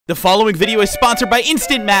The following video is sponsored by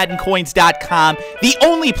InstantMaddenCoins.com. The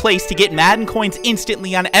only place to get Madden coins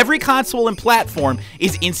instantly on every console and platform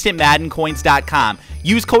is InstantMaddenCoins.com.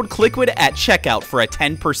 Use code Kliquid at checkout for a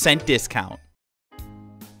 10% discount.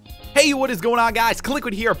 Hey, what is going on, guys?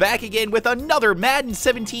 Kliquid here, back again with another Madden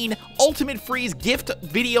 17 Ultimate Freeze gift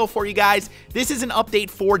video for you guys. This is an update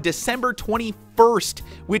for December 21st,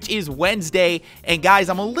 which is Wednesday. And guys,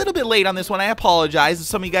 I'm a little bit late on this one. I apologize.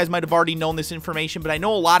 Some of you guys might have already known this information, but I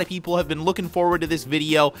know a lot of people have been looking forward to this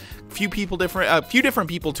video. A few different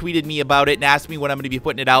people tweeted me about it and asked me when I'm going to be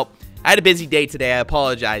putting it out. I had a busy day today. I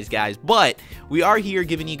apologize, guys, but we are here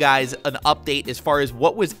giving you guys an update as far as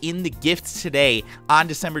what was in the gifts today on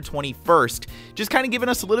December 21st. Just kind of giving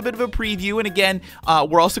us a little bit of a preview, and again,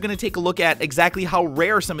 we're also going to take a look at exactly how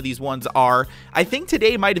rare some of these ones are. I think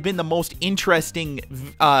today might have been the most interesting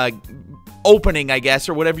opening, I guess,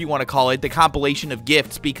 or whatever you want to call it, the compilation of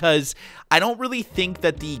gifts, because I don't really think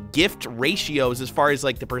that the gift ratios, as far as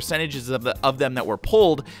like the percentages of them that were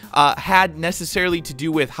pulled, had necessarily to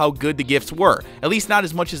do with how good the gifts were. At least not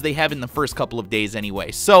as much as they have in the first couple of days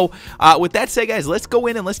anyway. So with that said, guys, let's go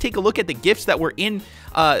in and let's take a look at the gifts that were in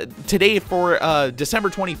today for December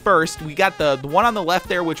 21st. We got the one on the left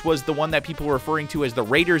there, which was the one that people were referring to as the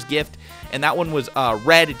Raiders gift, and that one was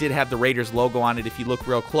red. It did have the Raiders logo on it if you look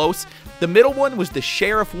real close. The middle one was the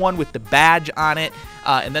Sheriff one with the badge on it.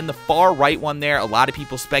 And then the far right one there, a lot of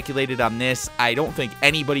people speculated on this. I don't think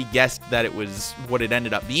anybody guessed that it was what it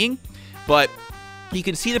ended up being, but you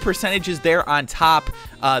can see the percentages there on top.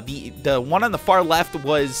 The one on the far left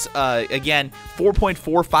was, again,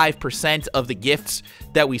 4.45% of the gifts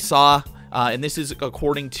that we saw. And this is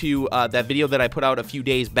according to that video that I put out a few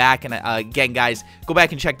days back. And again, guys, go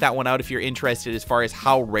back and check that one out if you're interested as far as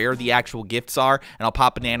how rare the actual gifts are. And I'll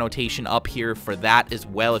pop an annotation up here for that as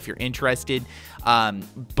well if you're interested.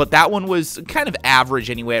 But that one was kind of average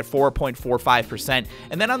anyway at 4.45%.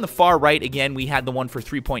 And then on the far right, again, we had the one for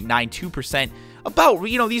 3.92%. About,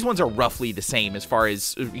 you know, these ones are roughly the same as far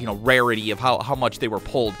as, you know, rarity of how much they were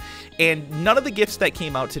pulled. And none of the gifts that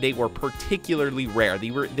came out today were particularly rare. They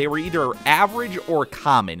were either average or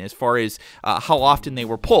common as far as how often they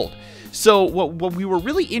were pulled. So what we were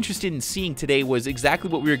really interested in seeing today was exactly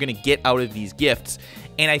what we were going to get out of these gifts.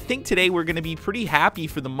 And I think today we're going to be pretty happy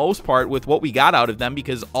for the most part with what we got out of them,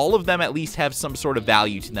 because all of them at least have some sort of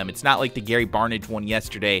value to them. It's not like the Gary Barnidge one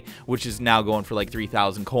yesterday, which is now going for like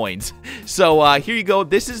 3,000 coins. So here you go.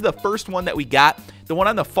 This is the first one that we got. The one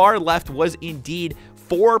on the far left was indeed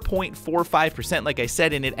 4.45%, like I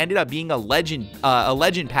said, and it ended up being a legend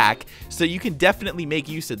pack, so you can definitely make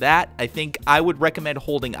use of that. I think I would recommend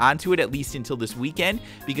holding on to it at least until this weekend,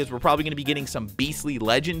 because we're probably going to be getting some beastly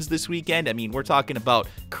legends this weekend. I mean, we're talking about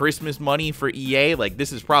Christmas money for EA. Like,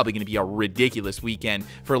 this is probably going to be a ridiculous weekend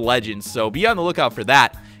for legends, so be on the lookout for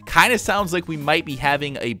that. Kind of sounds like we might be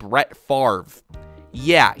having a Brett Favre.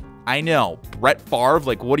 Yeah, I know, Brett Favre,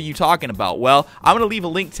 like, what are you talking about? Well, I'm going to leave a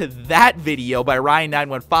link to that video by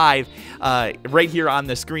Ryan915 right here on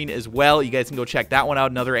the screen as well. You guys can go check that one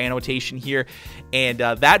out, another annotation here. And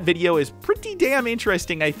that video is pretty damn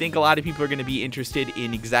interesting. I think a lot of people are going to be interested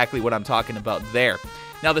in exactly what I'm talking about there.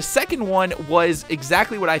 Now, the second one was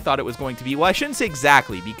exactly what I thought it was going to be. Well, I shouldn't say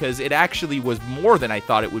exactly, because it actually was more than I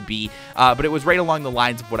thought it would be, but it was right along the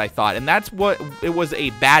lines of what I thought. And that's what it was,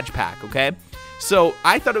 a badge pack, okay? So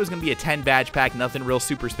I thought it was going to be a 10 badge pack, nothing real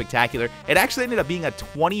super spectacular. It actually ended up being a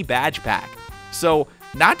 20 badge pack. So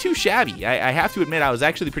not too shabby. I have to admit, I was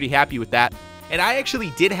actually pretty happy with that. And I actually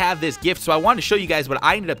did have this gift, so I wanted to show you guys what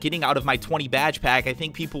I ended up getting out of my 20 badge pack. I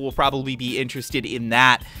think people will probably be interested in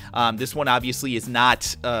that. This one obviously is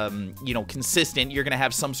not, you know, consistent. You're going to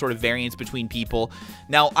have some sort of variance between people.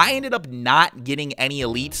 Now, I ended up not getting any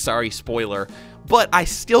elites. Sorry, spoiler. But I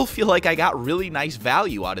still feel like I got really nice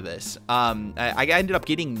value out of this. I ended up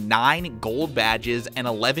getting 9 gold badges and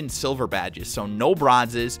 11 silver badges, so no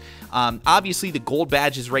bronzes. Obviously, the gold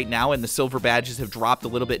badges right now and the silver badges have dropped a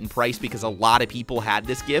little bit in price because a lot of people had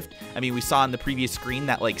this gift. I mean, we saw on the previous screen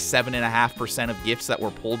that like 7.5% of gifts that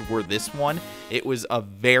were pulled were this one. It was a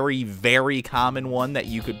very, very common one that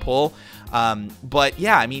you could pull. But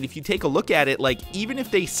yeah, I mean, if you take a look at it, like, even if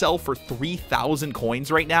they sell for 3,000 coins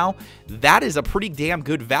right now, that is a pretty damn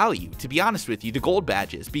good value, to be honest with you, the gold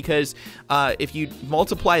badges, because if you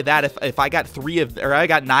multiply that, if I got I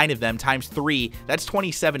got 9 of them times 3, that's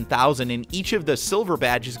 27,000, and each of the silver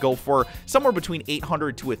badges go for somewhere between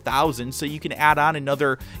 800 to 1,000, so you can add on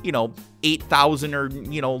another, you know, 8,000 or,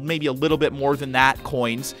 you know, maybe a little bit more than that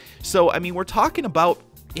coins. So I mean, we're talking about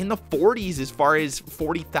in the 40s as far as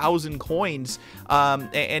 40,000 coins,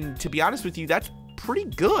 and to be honest with you, that's pretty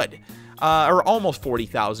good. or almost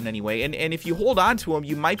 40,000 anyway. And if you hold on to them,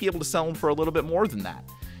 you might be able to sell them for a little bit more than that.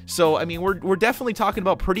 So, I mean, we're definitely talking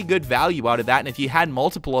about pretty good value out of that, and if you had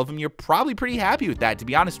multiple of them, you're probably pretty happy with that, to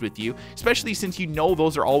be honest with you, especially since you know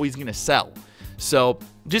those are always going to sell. So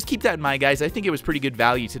just keep that in mind, guys. I think it was pretty good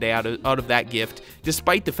value today out of that gift,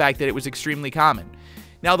 despite the fact that it was extremely common.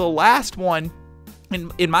 Now, the last one,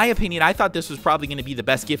 in my opinion, I thought this was probably going to be the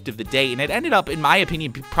best gift of the day, and it ended up, in my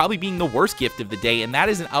opinion, probably being the worst gift of the day, and that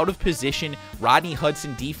is an out-of-position Rodney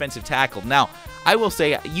Hudson defensive tackle. Now, I will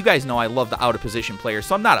say, you guys know I love the out-of-position players,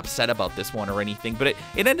 so I'm not upset about this one or anything, but it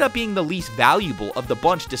ended up being the least valuable of the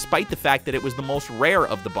bunch, despite the fact that it was the most rare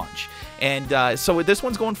of the bunch. And so this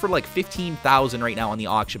one's going for like 15,000 right now on the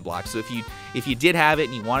auction block. So if you did have it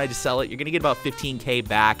and you wanted to sell it, you're going to get about 15K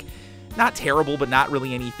back. Not terrible, but not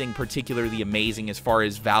really anything particularly amazing as far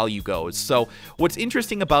as value goes. So what's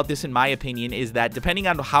interesting about this, in my opinion, is that depending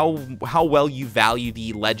on how well you value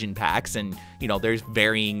the legend packs, and you know, there's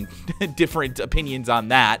varying different opinions on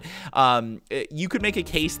that, you could make a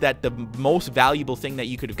case that the most valuable thing that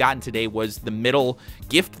you could have gotten today was the middle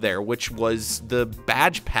gift there, which was the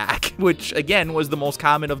badge pack, which again was the most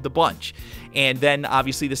common of the bunch. And then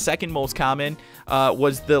obviously the second most common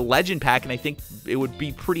was the legend pack, and I think it would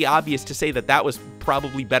be pretty obvious to say that that was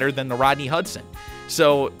probably better than the Rodney Hudson.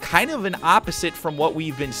 So kind of an opposite from what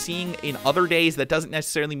we've been seeing in other days. That doesn't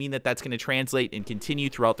necessarily mean that that's going to translate and continue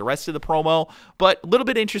throughout the rest of the promo, but a little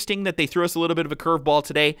bit interesting that they threw us a little bit of a curveball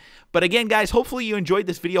today. But again, guys, hopefully you enjoyed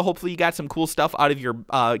this video. Hopefully you got some cool stuff out of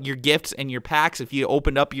your gifts and your packs. If you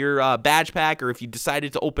opened up your badge pack, or if you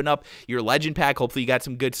decided to open up your legend pack, hopefully you got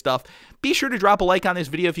some good stuff. Be sure to drop a like on this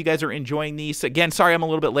video if you guys are enjoying these. Again, sorry I'm a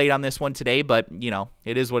little bit late on this one today, but you know,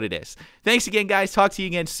 it is what it is. Thanks again, guys. Talk to you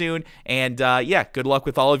again soon. And yeah, good luck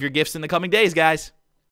with all of your gifts in the coming days, guys.